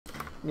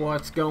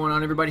What's going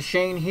on, everybody?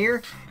 Shane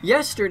here.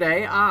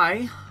 Yesterday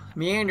I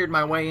meandered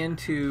my way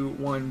into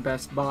one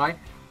Best Buy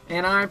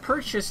and I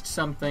purchased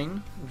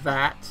something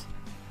that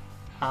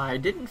I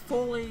didn't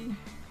fully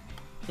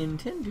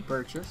intend to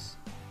purchase.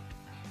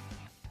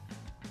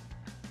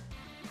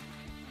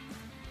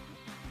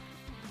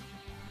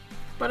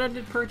 But I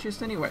did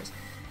purchase anyways.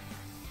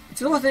 It's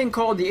a little thing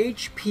called the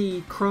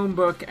HP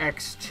Chromebook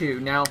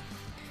X2. Now,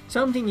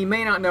 something you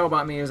may not know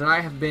about me is that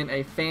I have been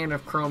a fan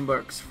of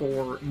Chromebooks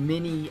for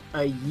many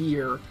a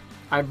year.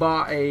 I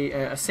bought a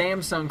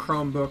Samsung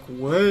Chromebook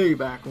way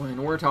back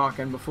when. We're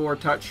talking before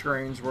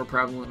touchscreens were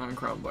prevalent on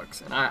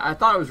Chromebooks. And I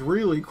thought it was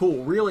really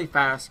cool, really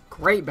fast,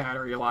 great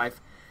battery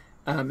life.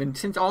 And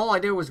since all I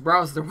did was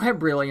browse the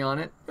web really on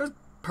it, it was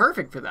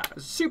perfect for that. It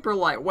was super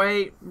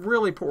lightweight,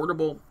 really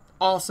portable,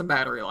 awesome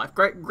battery life.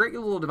 Great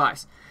little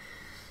device.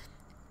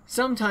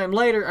 Sometime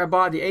later, I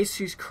bought the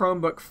Asus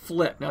Chromebook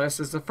Flip. Now, this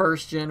is the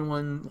first gen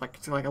one.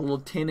 It's like a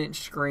little 10-inch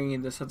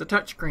screen. This has the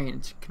touch screen.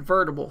 It's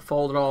convertible,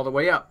 folded all the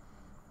way up.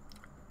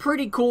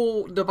 Pretty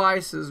cool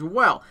device as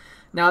well.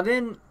 Now,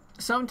 then,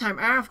 sometime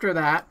after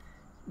that,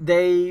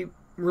 they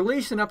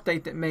released an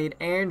update that made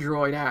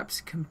Android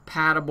apps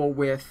compatible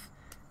with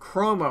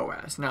Chrome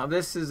OS. Now,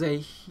 this is a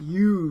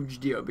huge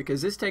deal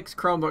because this takes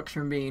Chromebooks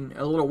from being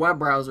a little web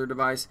browser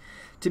device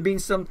to being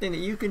something that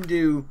you can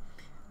do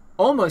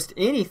almost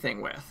anything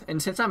with.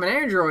 And since I'm an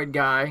Android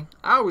guy,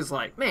 I was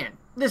like, man,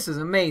 this is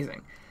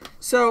amazing.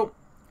 So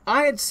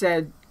I had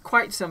said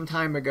quite some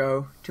time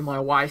ago to my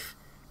wife,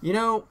 you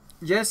know,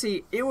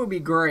 Jesse, it would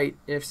be great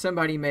if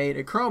somebody made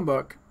a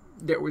Chromebook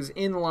that was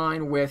in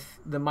line with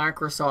the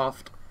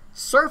Microsoft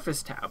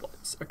Surface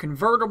tablets, a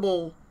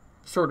convertible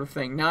sort of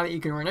thing. Now that you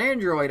can run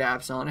Android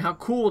apps on, how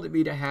cool would it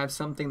be to have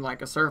something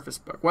like a Surface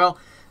Book? Well,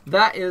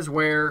 that is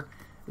where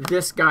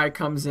this guy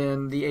comes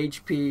in, the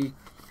HP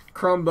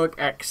Chromebook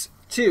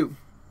X2.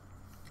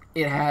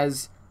 It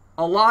has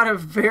a lot of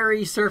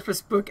very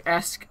Surface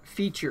Book-esque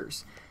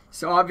features.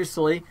 So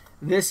obviously,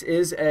 this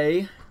is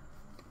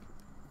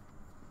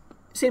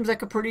seems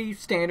like a pretty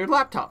standard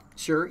laptop.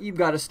 Sure, you've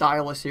got a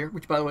stylus here,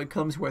 which by the way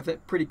comes with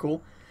it. Pretty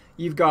cool.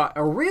 You've got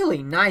a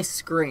really nice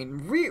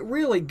screen,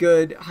 really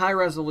good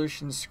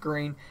high-resolution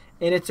screen,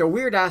 and it's a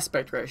weird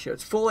aspect ratio.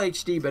 It's full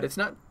HD, but it's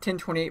not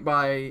 1028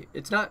 by,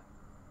 it's not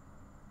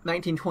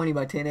 1920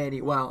 by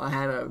 1080. Wow, I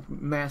had a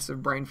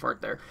massive brain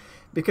fart there.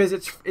 Because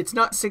it's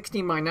not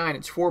 16 by 9,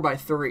 it's 4 by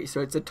 3.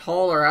 So it's a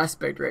taller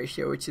aspect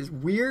ratio, which is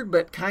weird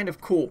but kind of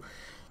cool.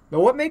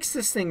 But what makes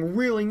this thing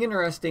really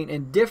interesting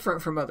and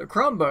different from other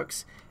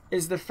Chromebooks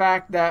is the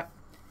fact that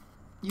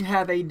you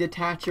have a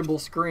detachable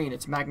screen.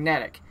 It's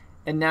magnetic.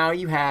 And now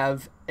you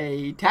have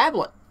a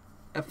tablet.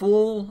 A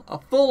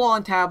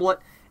full-on tablet,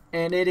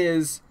 and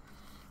it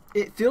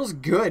feels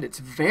good. It's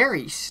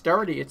very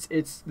sturdy.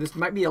 This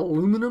might be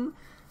aluminum.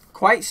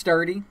 Quite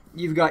sturdy.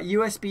 You've got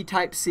USB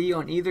Type-C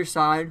on either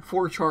side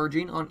for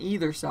charging on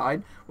either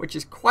side, which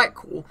is quite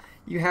cool.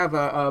 You have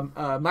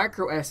a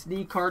micro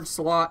SD card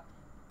slot.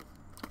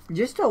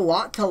 Just a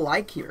lot to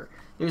like here.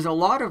 There's a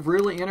lot of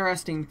really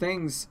interesting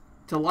things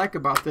to like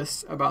about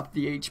this, about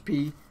the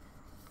HP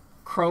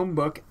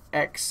Chromebook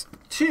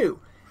X2.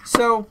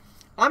 So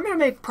I'm going to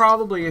make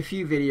probably a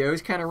few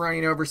videos kind of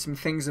running over some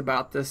things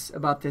about this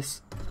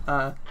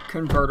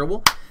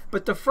convertible.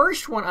 But the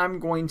first one I'm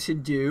going to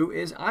do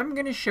is I'm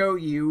going to show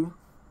you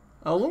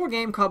a little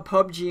game called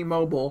PUBG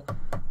Mobile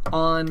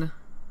on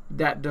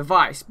that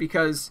device,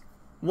 because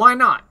why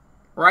not,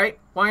 right?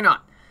 Why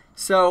not?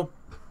 So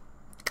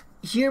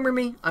humor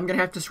me. I'm going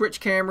to have to switch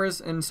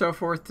cameras and so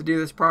forth to do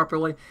this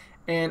properly.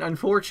 And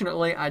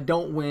unfortunately, I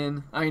don't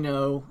win. I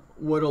know.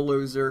 What a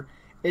loser.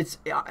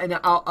 And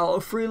I'll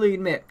freely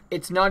admit,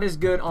 it's not as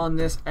good on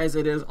this as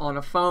it is on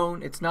a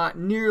phone. It's not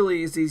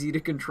nearly as easy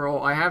to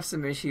control. I have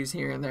some issues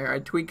here and there. I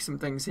tweak some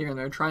things here and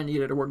there, trying to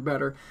get it to work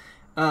better.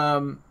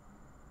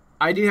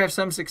 I do have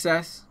some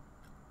success.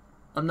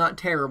 I'm not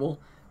terrible.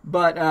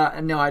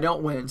 But no, I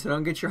don't win, so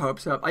don't get your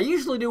hopes up. I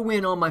usually do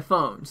win on my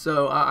phone,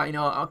 so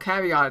I'll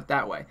caveat it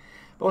that way.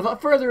 But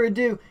without further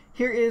ado,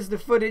 here is the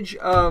footage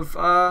of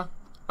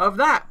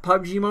that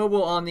PUBG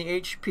Mobile on the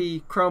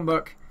HP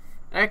Chromebook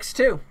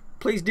X2.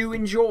 Please do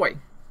enjoy.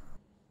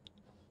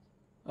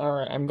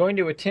 Alright, I'm going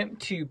to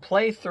attempt to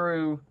play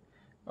through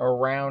a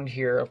round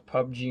here of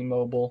PUBG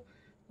Mobile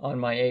on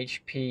my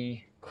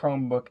HP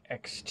Chromebook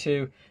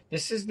X2.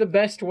 This is the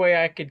best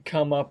way I could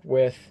come up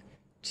with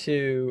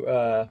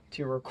to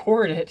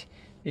record it,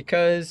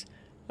 because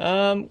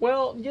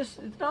well, just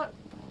it's not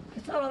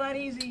all that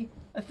easy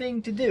a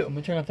thing to do. I'm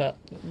gonna turn off that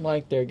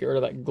light there, get rid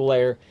of that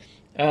glare.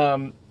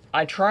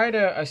 I tried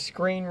a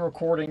screen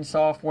recording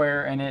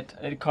software, and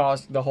it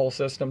caused the whole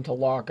system to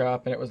lock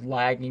up, and it was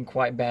lagging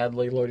quite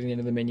badly loading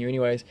into the menu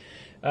anyways.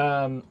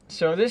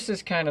 So this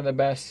is kind of the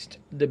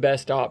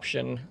best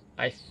option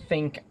I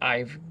think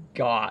I've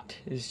got,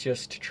 is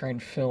just to try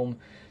and film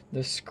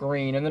the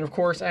screen. And then of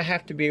course I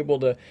have to be able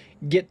to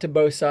get to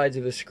both sides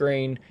of the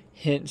screen,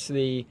 hence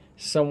the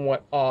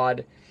somewhat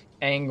odd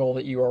angle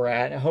that you are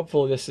at. And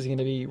hopefully this is going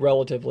to be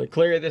relatively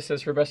clear. This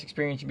says for best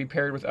experience to be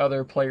paired with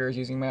other players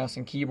using mouse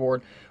and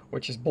keyboard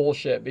which is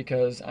bullshit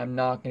because I'm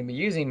not going to be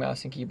using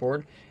mouse and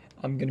keyboard.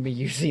 I'm going to be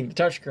using the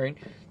touchscreen.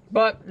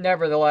 But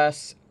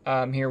nevertheless,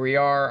 here we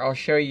are. I'll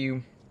show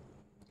you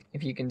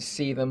if you can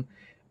see them.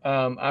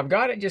 I've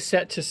got it just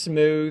set to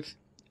smooth.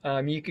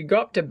 You could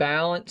go up to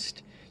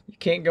balanced. You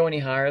can't go any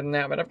higher than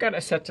that, but I've got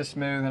it set to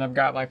smooth, and I've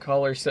got my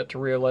colors set to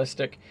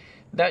realistic.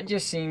 That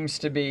just seems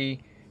to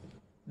be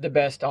the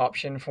best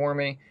option for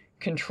me.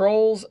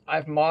 Controls,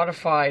 I've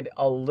modified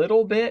a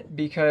little bit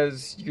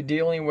because you're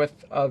dealing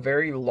with a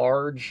very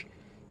large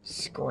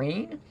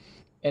screen,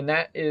 and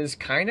that is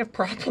kind of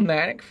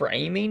problematic for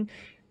aiming.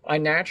 I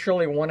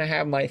naturally want to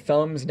have my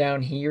thumbs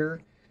down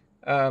here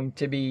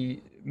to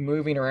be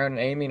moving around and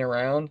aiming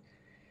around,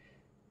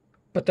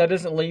 but that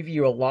doesn't leave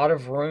you a lot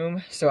of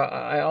room. So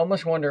I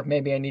almost wonder if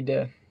maybe I need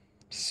to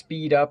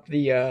speed up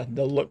the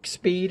look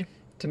speed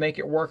to make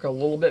it work a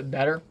little bit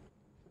better.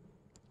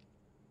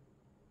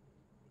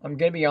 I'm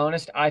gonna be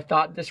honest, I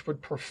thought this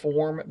would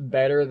perform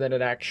better than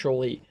it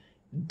actually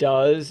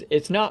does.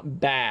 It's not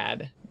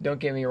bad,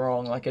 don't get me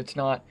wrong, like it's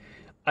not,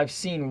 I've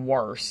seen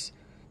worse,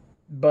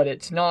 but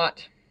it's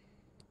not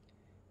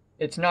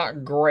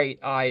great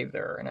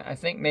either. And I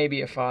think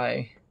maybe if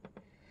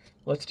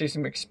let's do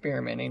some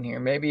experimenting here.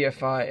 Maybe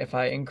if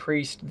I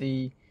increased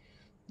the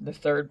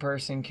third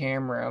person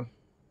camera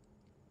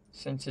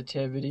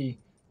sensitivity,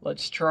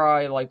 let's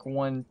try like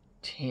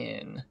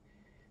 110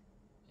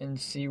 and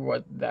see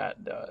what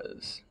that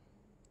does.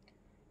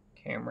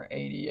 Camera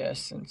ADS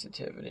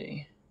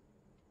sensitivity.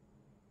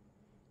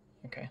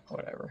 Okay,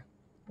 whatever.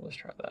 Let's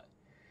try that.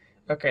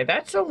 Okay,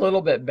 that's a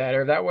little bit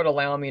better. That would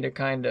allow me to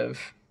kind of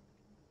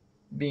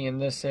be in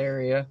this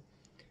area.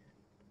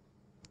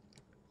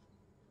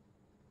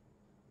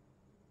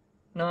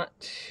 Not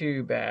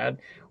too bad.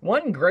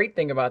 One great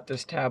thing about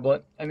this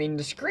tablet, I mean,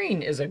 the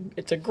screen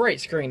it's a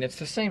great screen. It's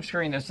the same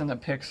screen that's in the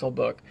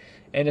Pixelbook,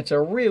 and it's a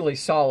really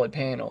solid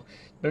panel.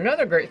 But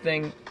another great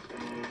thing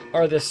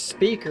are the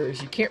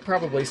speakers. You can't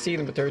probably see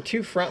them, but there are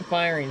two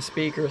front-firing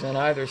speakers on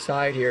either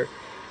side here,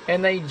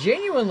 and they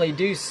genuinely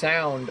do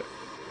sound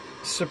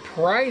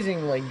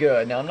surprisingly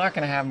good. Now, I'm not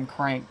going to have them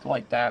cranked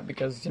like that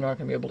because you're not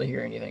going to be able to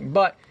hear anything,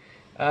 but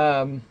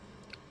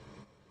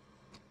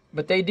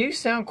they do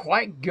sound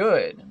quite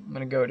good. I'm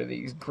going to go to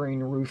these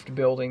green-roofed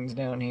buildings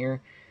down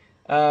here.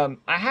 I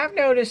have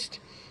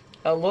noticed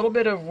a little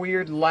bit of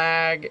weird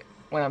lag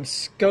when I'm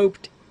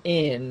scoped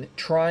in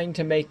trying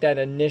to make that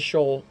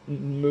initial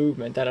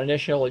movement, that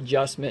initial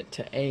adjustment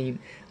to aim.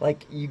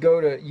 Like you go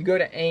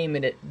to aim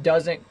and it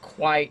doesn't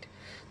quite,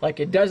 like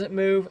it doesn't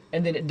move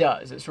and then it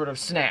does. It sort of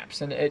snaps,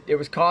 and it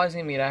was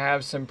causing me to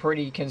have some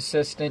pretty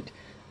consistent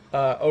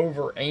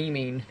over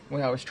aiming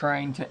when I was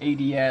trying to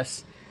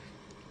ADS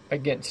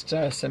against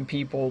some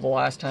people the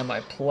last time I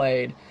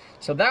played.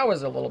 So that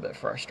was a little bit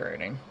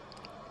frustrating.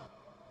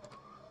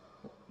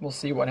 We'll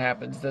see what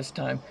happens this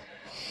time.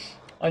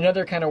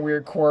 Another kind of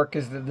weird quirk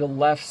is that the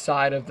left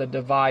side of the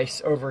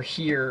device over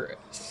here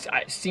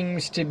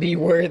seems to be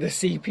where the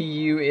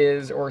CPU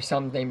is or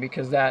something,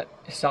 because that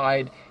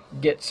side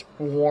gets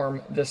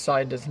warm, this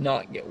side does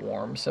not get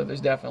warm. So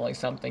there's definitely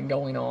something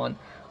going on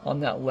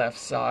that left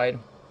side.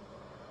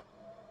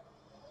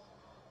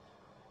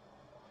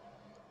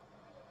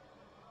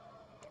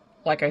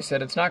 Like I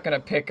said, it's not going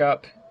to pick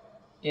up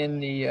in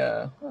the...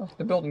 oh,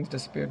 the building's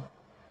disappeared.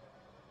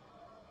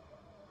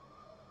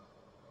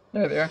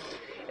 There they are.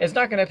 It's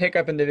not going to pick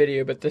up in the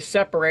video, but the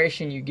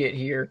separation you get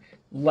here,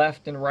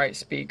 left and right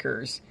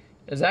speakers,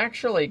 is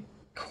actually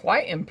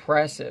quite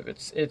impressive.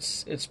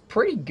 It's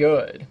pretty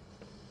good.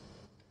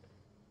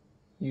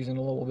 Using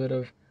a little bit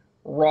of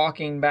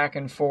rocking back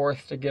and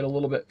forth to get a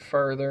little bit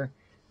further.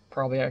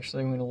 Probably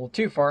actually went a little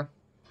too far.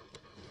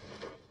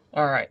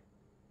 Alright,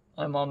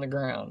 I'm on the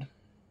ground.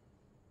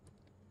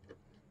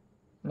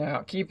 Now,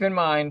 keep in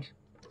mind,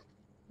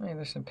 hey,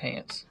 there's some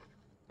pants.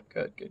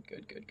 Good.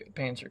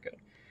 Pants are good.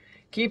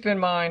 Keep in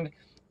mind,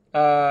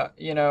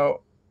 you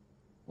know,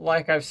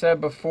 like I've said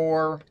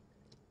before,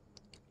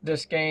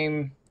 this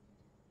game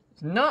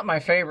is not my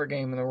favorite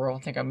game in the world.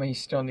 I think I may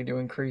still need to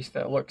increase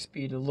that look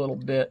speed a little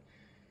bit.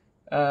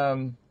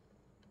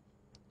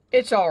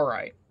 It's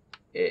alright.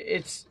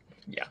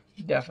 Yeah,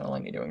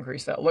 definitely need to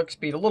increase that look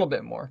speed a little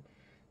bit more.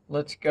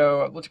 Let's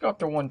go up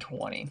to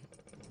 120.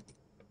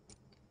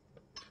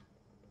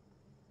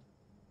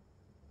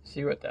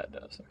 See what that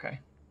does. Okay.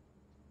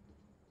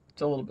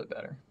 It's a little bit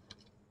better.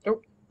 Oh.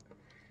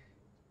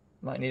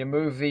 Might need to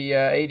move the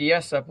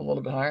ADS up a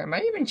little bit higher. Am I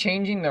even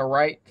changing the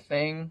right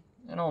thing?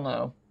 I don't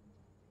know.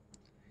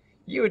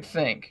 You would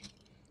think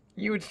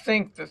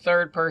the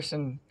third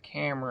person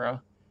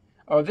camera.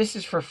 Oh, this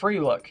is for free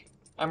look.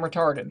 I'm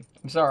retarded.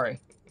 I'm sorry.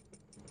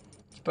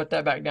 Let's put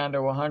that back down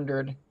to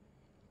 100.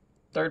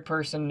 Third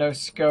person, no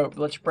scope.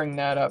 Let's bring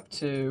that up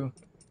to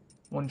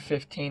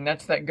 115.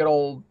 That's that good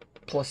old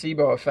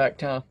placebo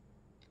effect, huh?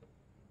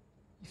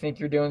 You think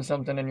you're doing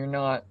something and you're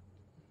not.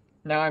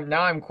 Now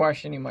I'm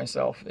questioning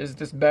myself. Is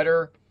this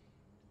better?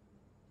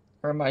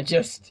 Or am I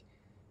just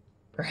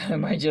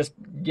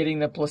getting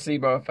the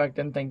placebo effect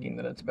and thinking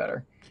that it's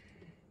better?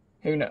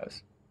 Who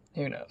knows?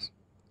 Who knows?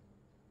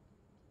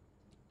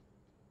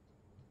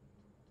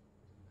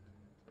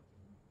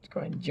 go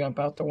ahead and jump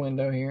out the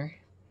window here.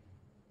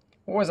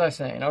 What was I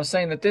saying? I was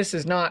saying that this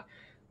is not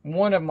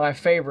one of my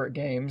favorite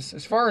games.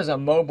 As far as a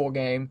mobile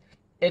game,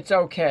 it's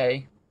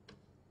okay.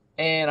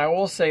 And I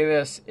will say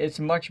this, it's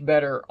much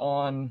better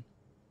on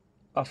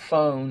a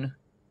phone,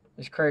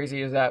 as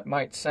crazy as that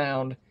might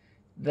sound,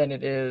 than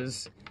it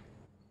is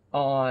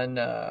on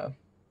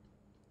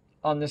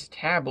this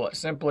tablet.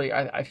 Simply,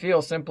 I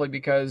feel simply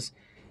because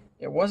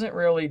it wasn't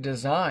really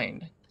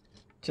designed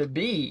to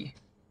be.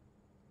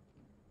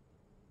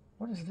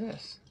 What is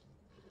this?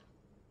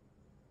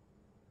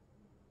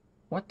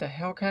 What the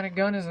hell kind of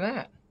gun is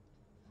that?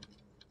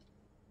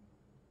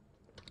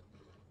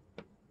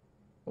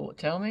 Will it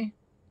tell me?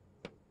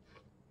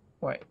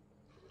 Wait.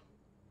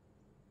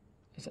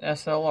 It's an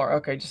SLR.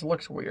 Okay, just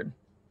looks weird.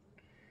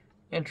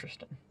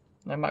 Interesting.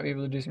 I might be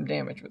able to do some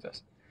damage with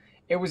this.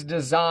 It was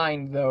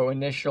designed, though,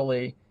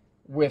 initially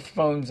with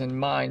phones in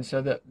mind,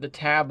 so that the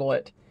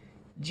tablet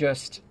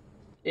just,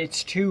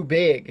 it's too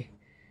big.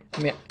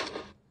 I mean,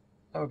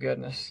 oh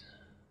goodness.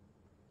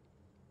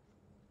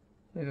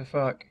 Who the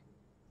fuck?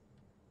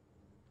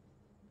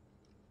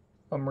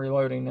 I'm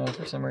reloading now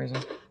for some reason.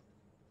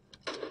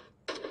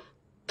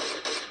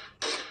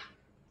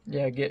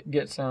 Yeah,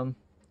 get some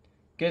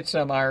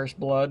Irish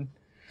blood.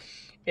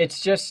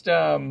 It's just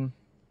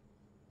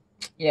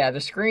yeah,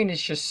 the screen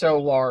is just so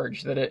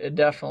large that it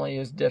definitely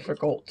is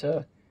difficult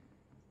to.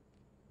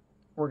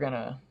 We're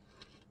gonna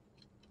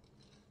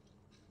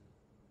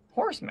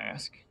horse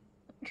mask.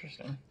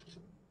 Interesting.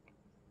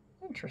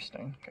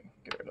 Okay,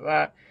 get rid of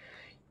that.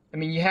 I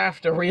mean, you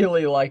have to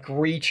really like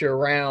reach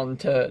around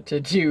to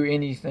do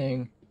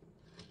anything.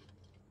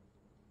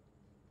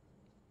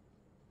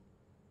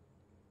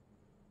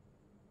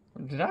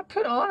 Did I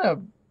put on a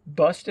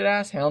busted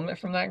ass helmet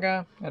from that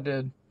guy? I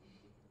did.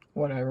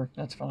 Whatever,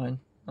 that's fine.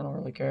 I don't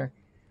really care.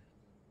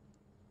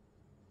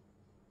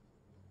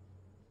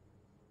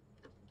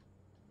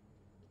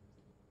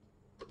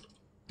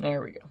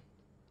 There we go.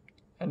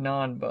 A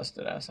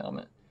non-busted ass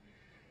helmet.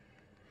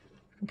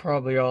 Could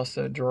probably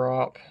also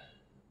drop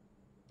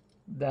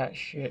that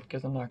shit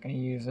because I'm not going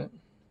to use it.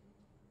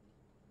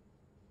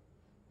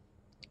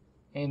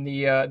 And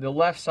the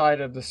left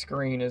side of the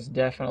screen is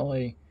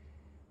definitely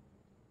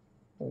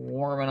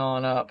warming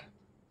on up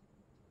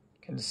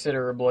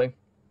considerably.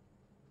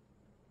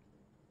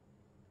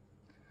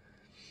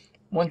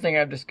 One thing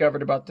I've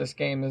discovered about this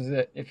game is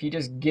that if you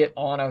just get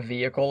on a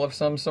vehicle of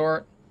some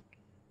sort,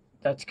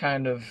 that's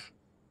kind of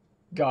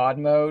God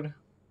mode.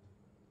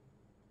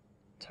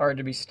 It's hard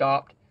to be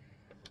stopped.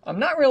 I'm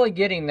not really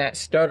getting that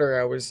stutter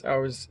I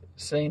was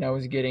saying I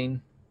was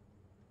getting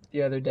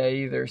the other day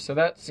either, so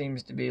that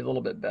seems to be a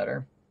little bit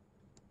better.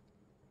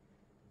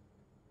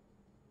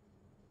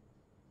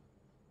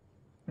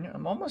 You know,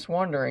 I'm almost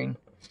wondering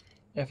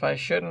if I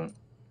shouldn't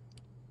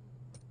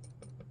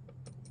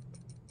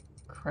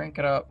crank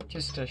it up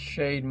just a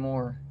shade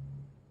more.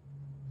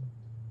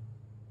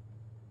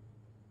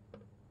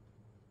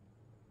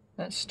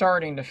 That's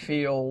starting to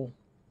feel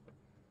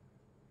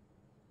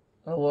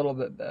a little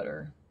bit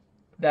better.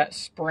 That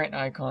sprint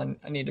icon,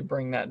 I need to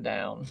bring that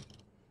down.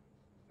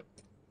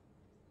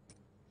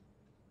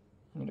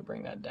 I need to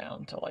bring that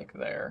down to like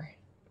there.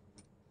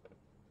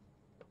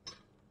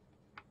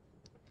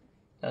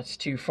 That's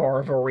too far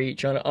of a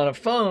reach. On a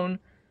phone,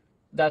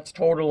 that's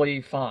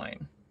totally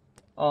fine.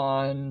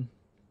 On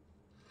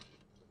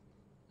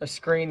a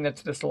screen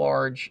that's this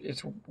large,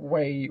 it's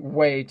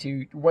way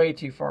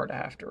too far to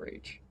have to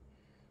reach.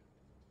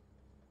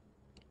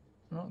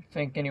 I don't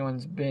think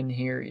anyone's been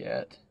here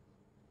yet.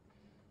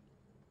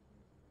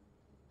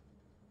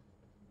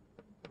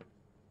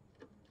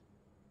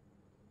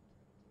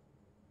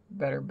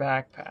 Better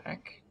backpack.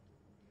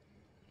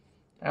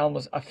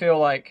 I feel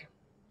like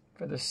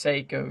for the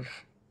sake of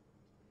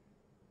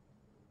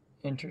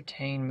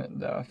entertainment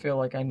though, I feel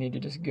like I need to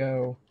just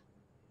go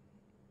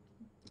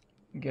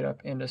get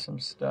up into some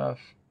stuff.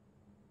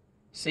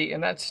 See,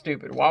 and that's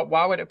stupid.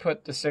 Why would it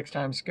put the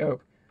 6x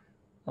scope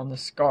on the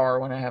SCAR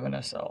when I have an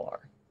SLR?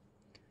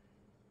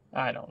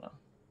 I don't know.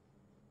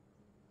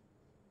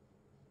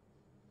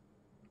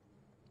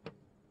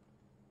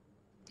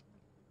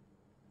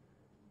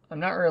 I'm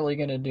not really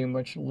going to do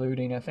much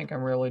looting. I think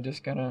I'm really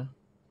just going to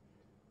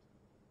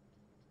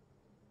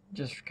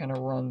kind of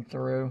run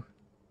through.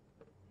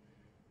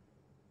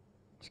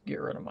 Let's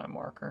get rid of my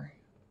marker.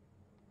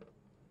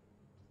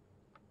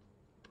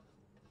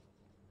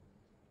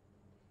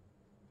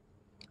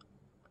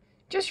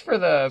 Just for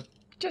the,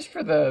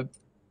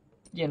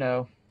 you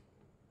know,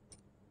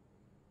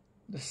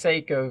 the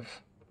sake of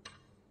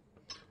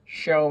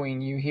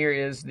showing you, here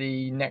is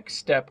the next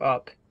step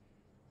up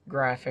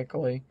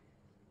graphically.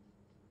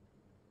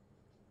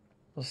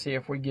 We'll see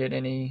if we get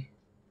any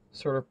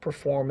sort of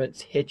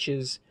performance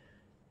hitches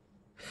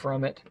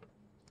from it.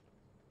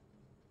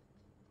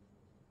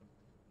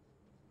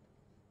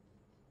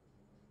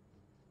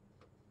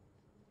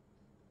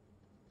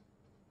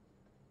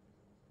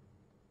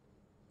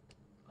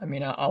 I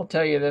mean, I'll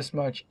tell you this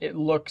much: it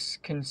looks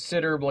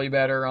considerably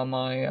better on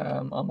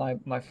my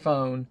my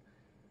phone.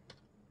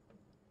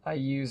 I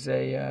use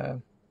a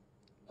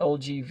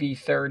LG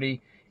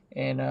V30,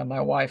 and my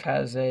wife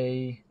has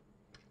a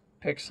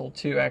Pixel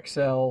 2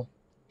 XL.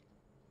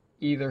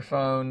 Either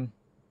phone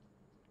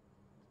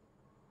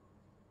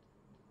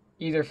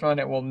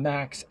it will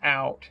max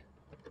out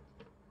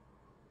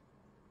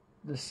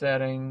the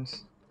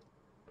settings,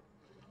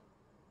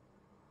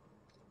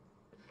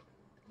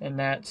 and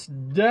that's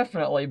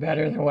definitely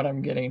better than what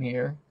I'm getting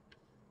here.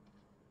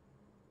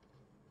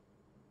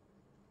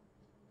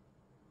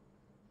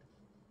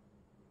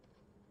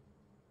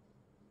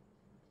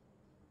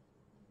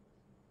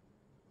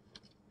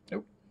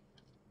 Nope.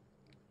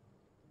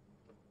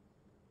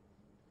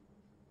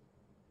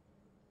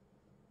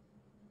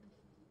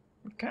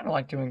 I'd kind of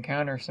like to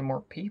encounter some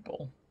more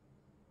people.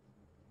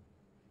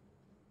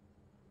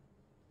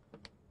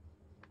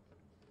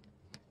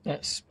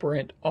 That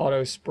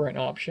auto sprint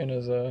option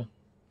is a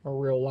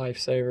real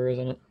lifesaver,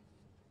 isn't it?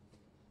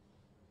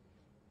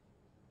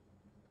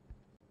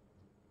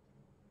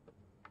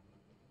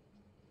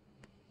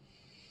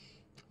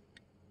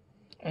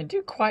 I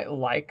do quite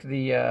like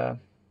the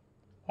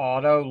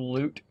auto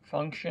loot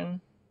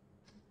function.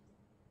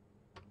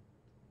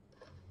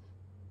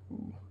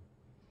 Ooh,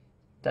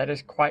 that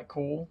is quite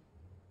cool.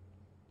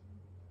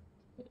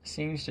 It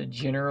seems to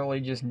generally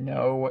just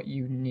know what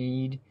you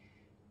need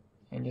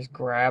and just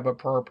grab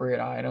appropriate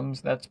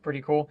items. That's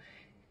pretty cool.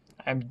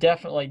 I'm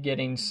definitely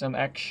getting some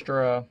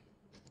extra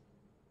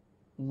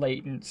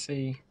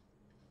latency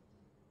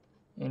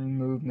in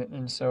movement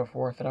and so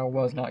forth that I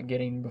was not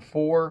getting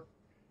before.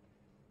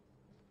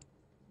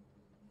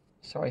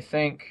 So I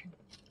think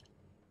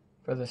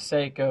for the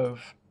sake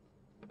of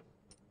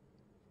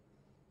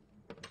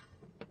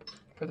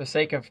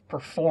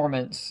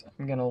performance,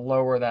 I'm going to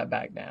lower that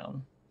back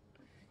down.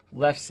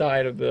 Left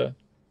side of the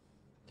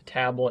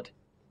tablet,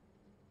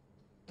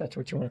 that's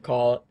what you want to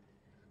call it,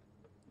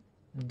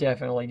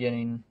 definitely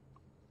getting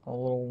a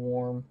little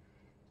warm.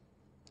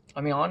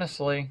 I mean,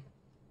 honestly,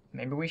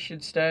 maybe we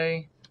should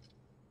stay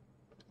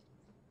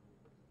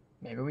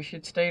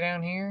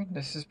down here.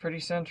 This is pretty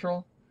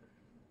central.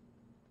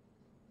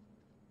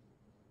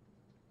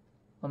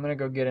 I'm going to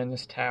go get in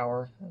this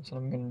tower. That's what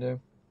I'm going to do.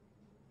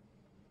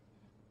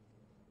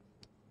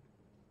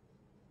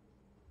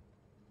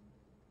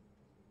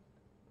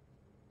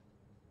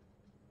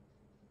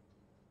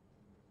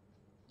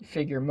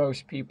 Figure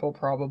most people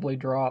probably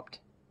dropped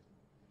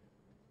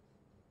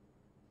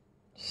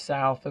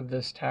south of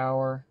this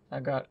tower. I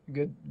got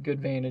good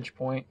vantage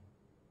point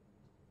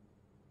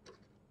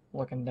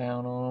looking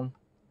down on them.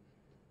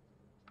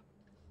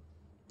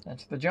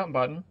 That's the jump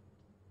button.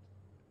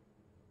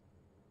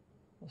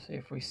 We'll see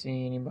if we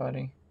see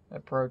anybody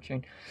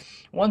approaching.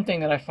 One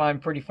thing that I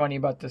find pretty funny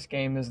about this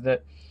game is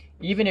that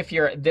even if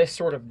you're at this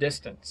sort of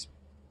distance,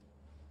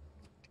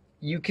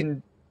 you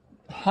can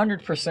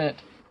 100%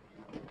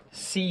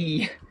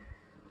 see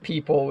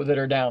people that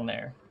are down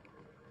there.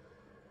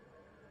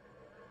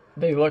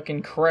 They look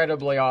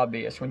incredibly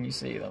obvious when you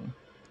see them.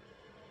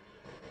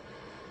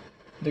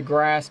 The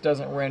grass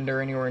doesn't render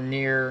anywhere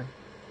near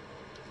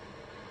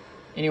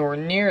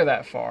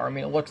that far. I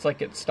mean, it looks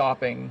like it's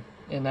stopping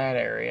in that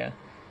area.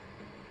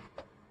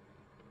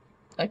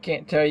 I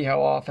can't tell you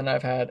how often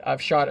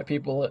I've shot at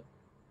people at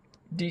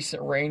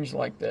decent range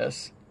like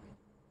this,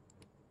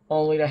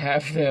 only to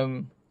have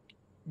them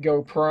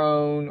go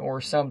prone or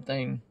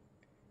something,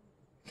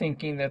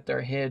 thinking that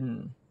they're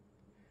hidden,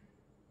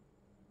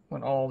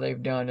 when all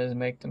they've done is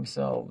make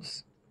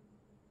themselves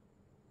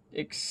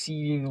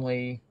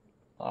exceedingly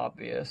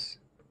obvious.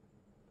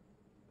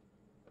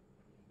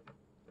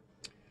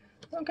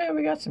 Okay,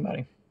 we got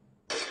somebody.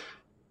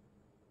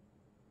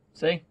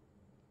 See?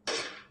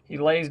 He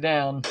lays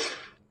down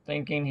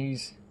thinking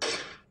he's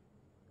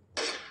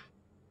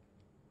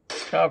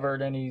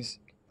covered, and he's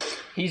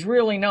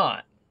really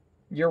not.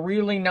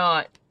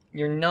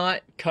 You're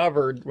not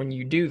covered when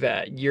you do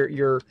that.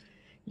 You're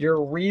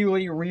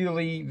really,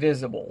 really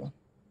visible.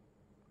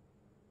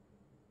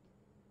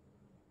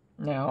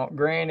 Now,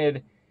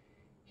 granted,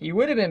 he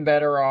would have been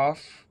better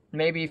off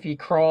maybe if he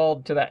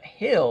crawled to that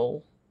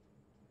hill,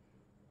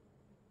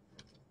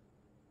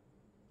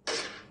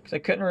 because I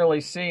couldn't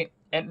really see.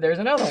 And there's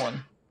another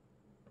one.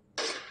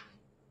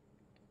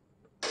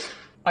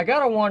 I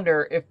gotta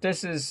wonder if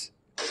this is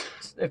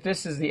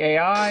the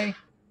AI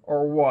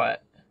or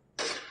what,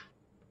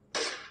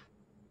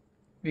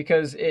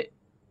 because it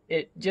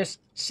just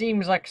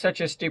seems like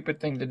such a stupid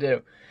thing to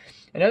do.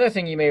 Another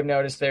thing you may have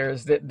noticed there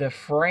is that the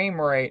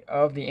frame rate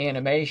of the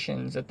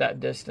animations at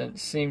that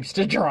distance seems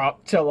to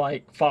drop to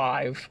like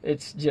 5.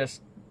 It's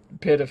just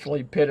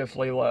pitifully,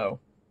 pitifully low.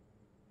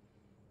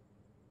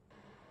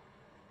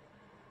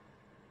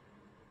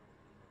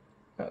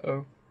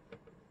 Uh-oh.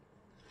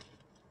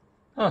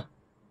 Huh.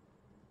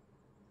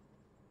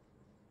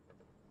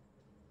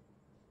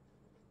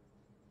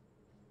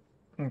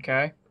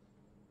 Okay.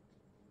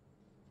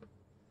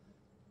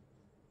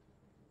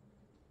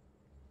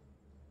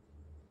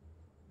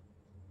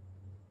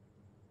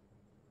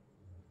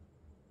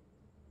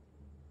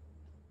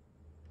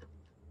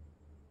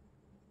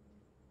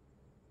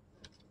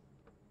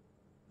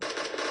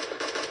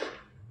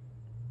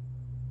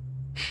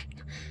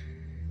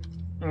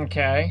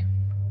 Okay.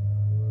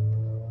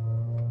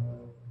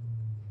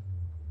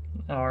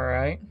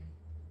 Alright.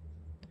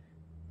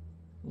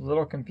 A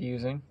little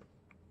confusing.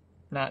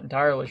 Not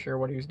entirely sure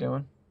what he was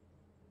doing.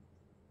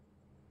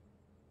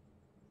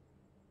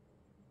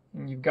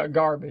 And you've got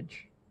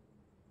garbage.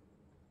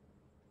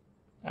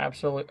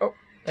 Absolutely. Oh,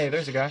 hey,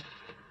 there's a guy.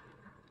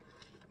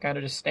 Kind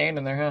of just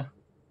standing there,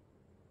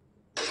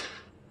 huh?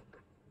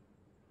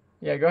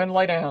 Yeah, go ahead and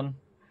lay down.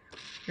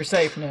 You're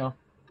safe now.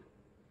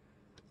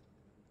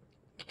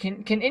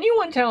 Can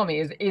anyone tell me,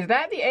 is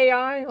that the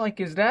AI?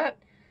 Like, is that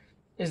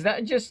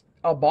just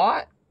a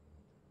bot?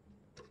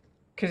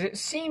 Because it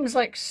seems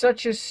like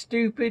such a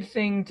stupid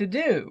thing to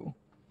do.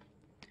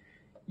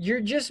 You're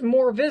just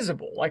more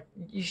visible. Like,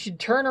 you should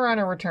turn around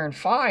and return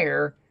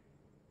fire.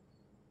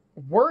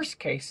 Worst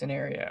case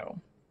scenario.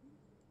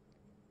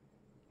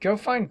 Go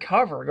find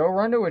cover. Go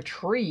run to a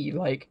tree.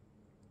 Like,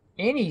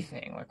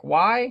 anything. Like,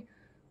 why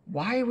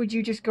would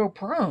you just go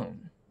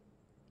prone?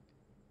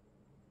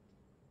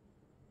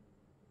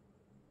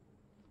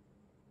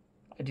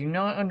 I do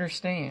not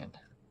understand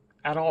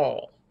at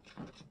all.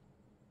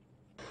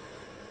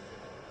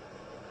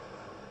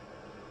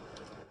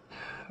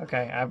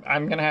 Okay,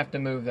 I'm gonna have to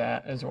move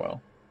that as well.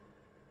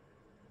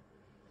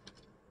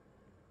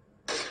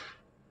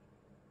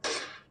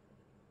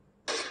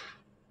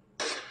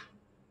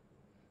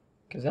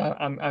 Because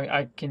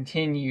I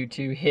continue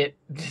to hit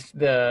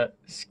the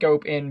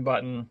scope in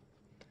button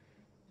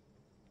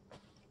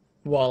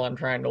while I'm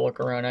trying to look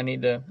around. I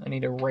need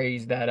to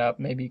raise that up,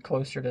 maybe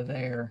closer to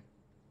there.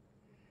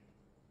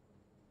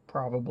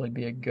 Probably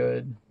be a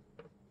good.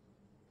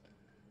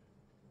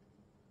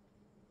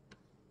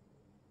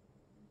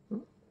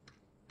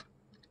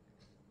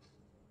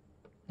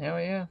 Hell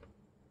yeah.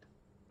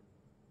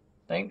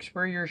 Thanks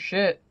for your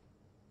shit.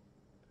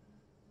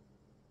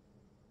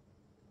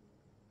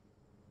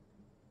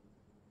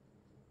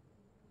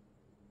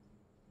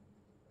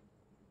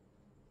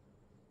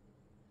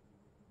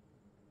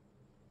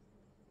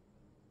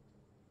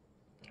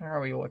 How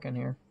are we looking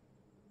here?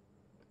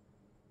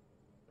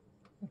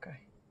 Okay.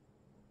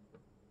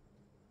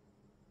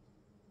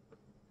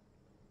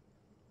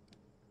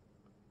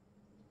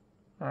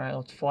 Alright,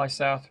 let's fly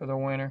south for the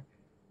winter.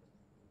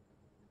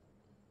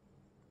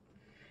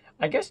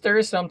 I guess there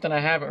is something I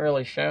haven't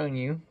really shown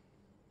you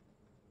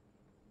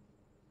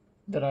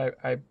that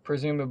I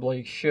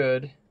presumably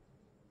should.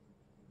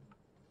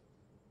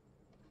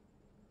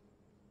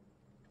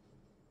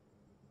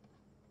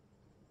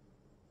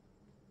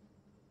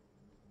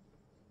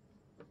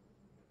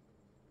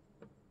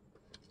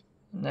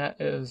 And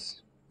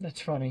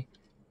that's funny.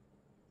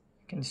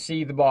 I can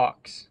see the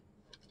box.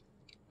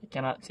 I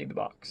cannot see the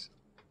box.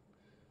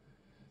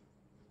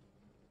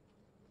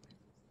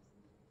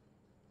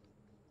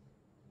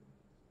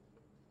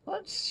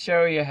 Let's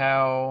show you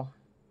how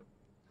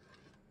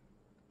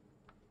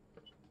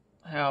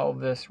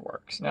this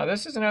works. Now,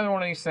 this is another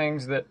one of these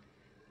things that,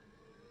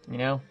 you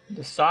know,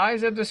 the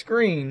size of the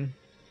screen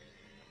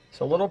is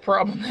a little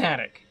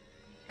problematic.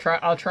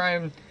 I'll try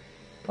and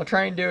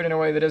do it in a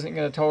way that isn't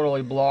going to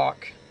totally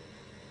block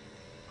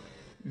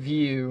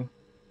view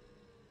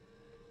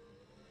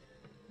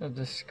of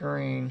the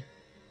screen.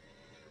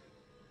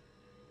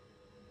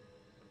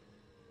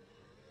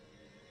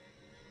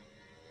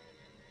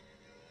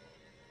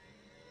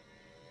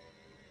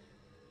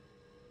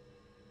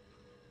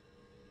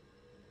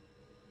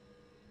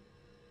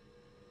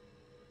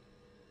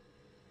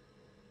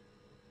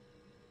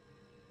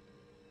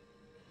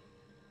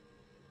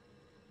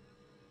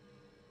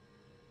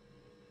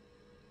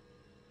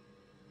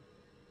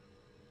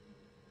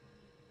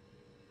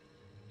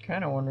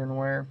 Kind of wondering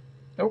where.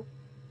 Oh.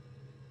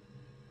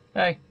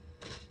 Hey.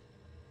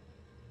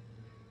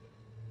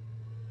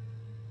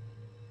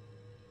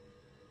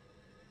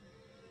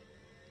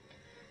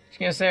 Just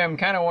gonna say I'm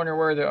kind of wondering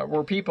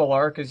where people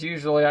are, because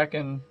usually I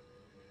can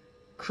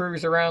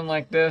cruise around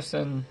like this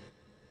and.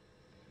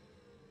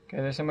 Okay,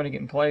 there's somebody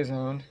getting play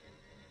zoned.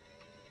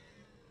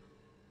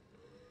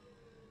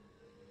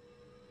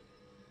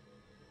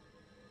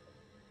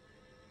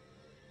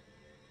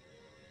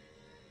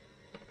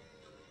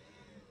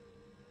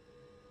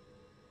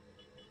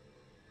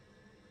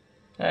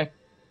 Hey.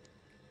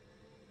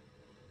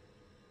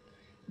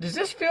 Does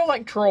this feel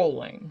like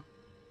trolling?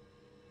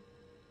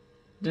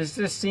 Does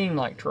this seem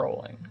like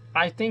trolling?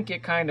 I think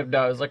it kind of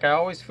does. Like, I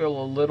always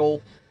feel a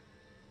little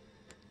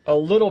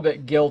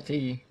bit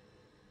guilty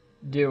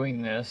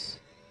doing this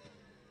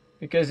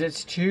because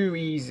it's too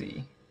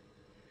easy.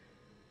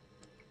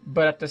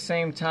 But at the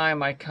same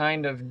time, I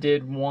kind of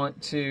did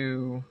want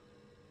to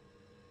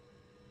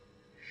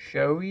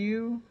show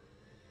you.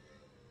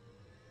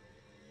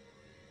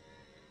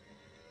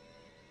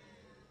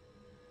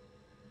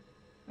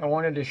 I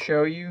wanted to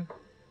show you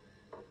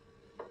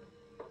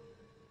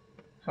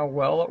how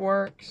well it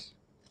works.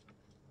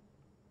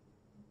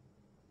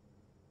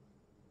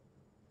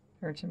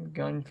 Heard some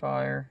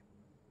gunfire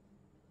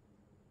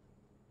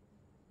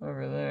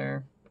over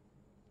there.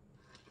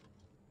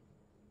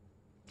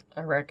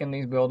 I reckon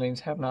these buildings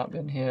have not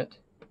been hit.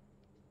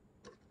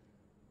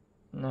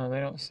 No, they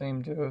don't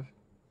seem to have.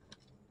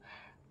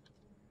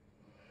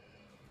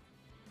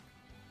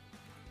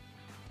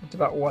 It's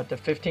about, what, the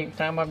 15th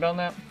time I've done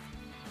that?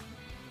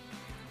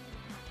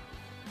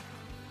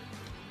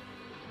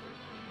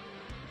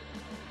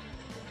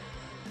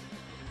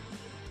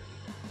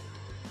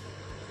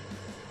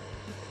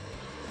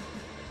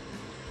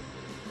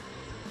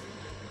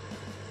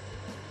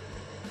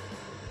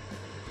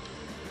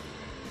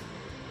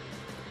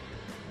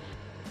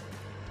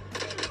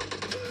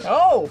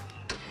 Oh!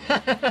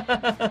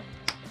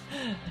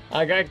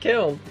 I got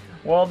killed.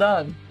 Well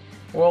done.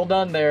 Well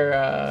done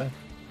there,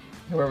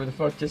 whoever the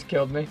fuck just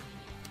killed me.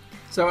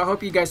 So I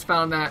hope you guys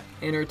found that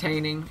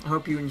entertaining. I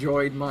hope you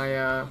enjoyed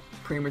my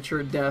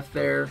premature death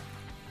there.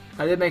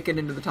 I did make it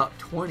into the top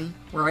 20,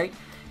 right?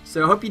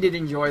 So I hope you did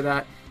enjoy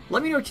that.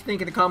 Let me know what you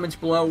think in the comments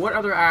below. What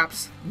other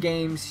apps,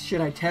 games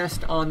should I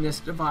test on this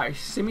device?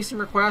 Send me some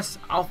requests.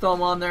 I'll throw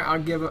them on there.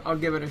 I'll give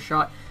it a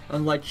shot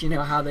and let you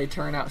know how they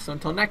turn out. So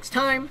until next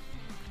time,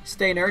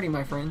 stay nerdy,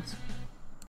 my friends.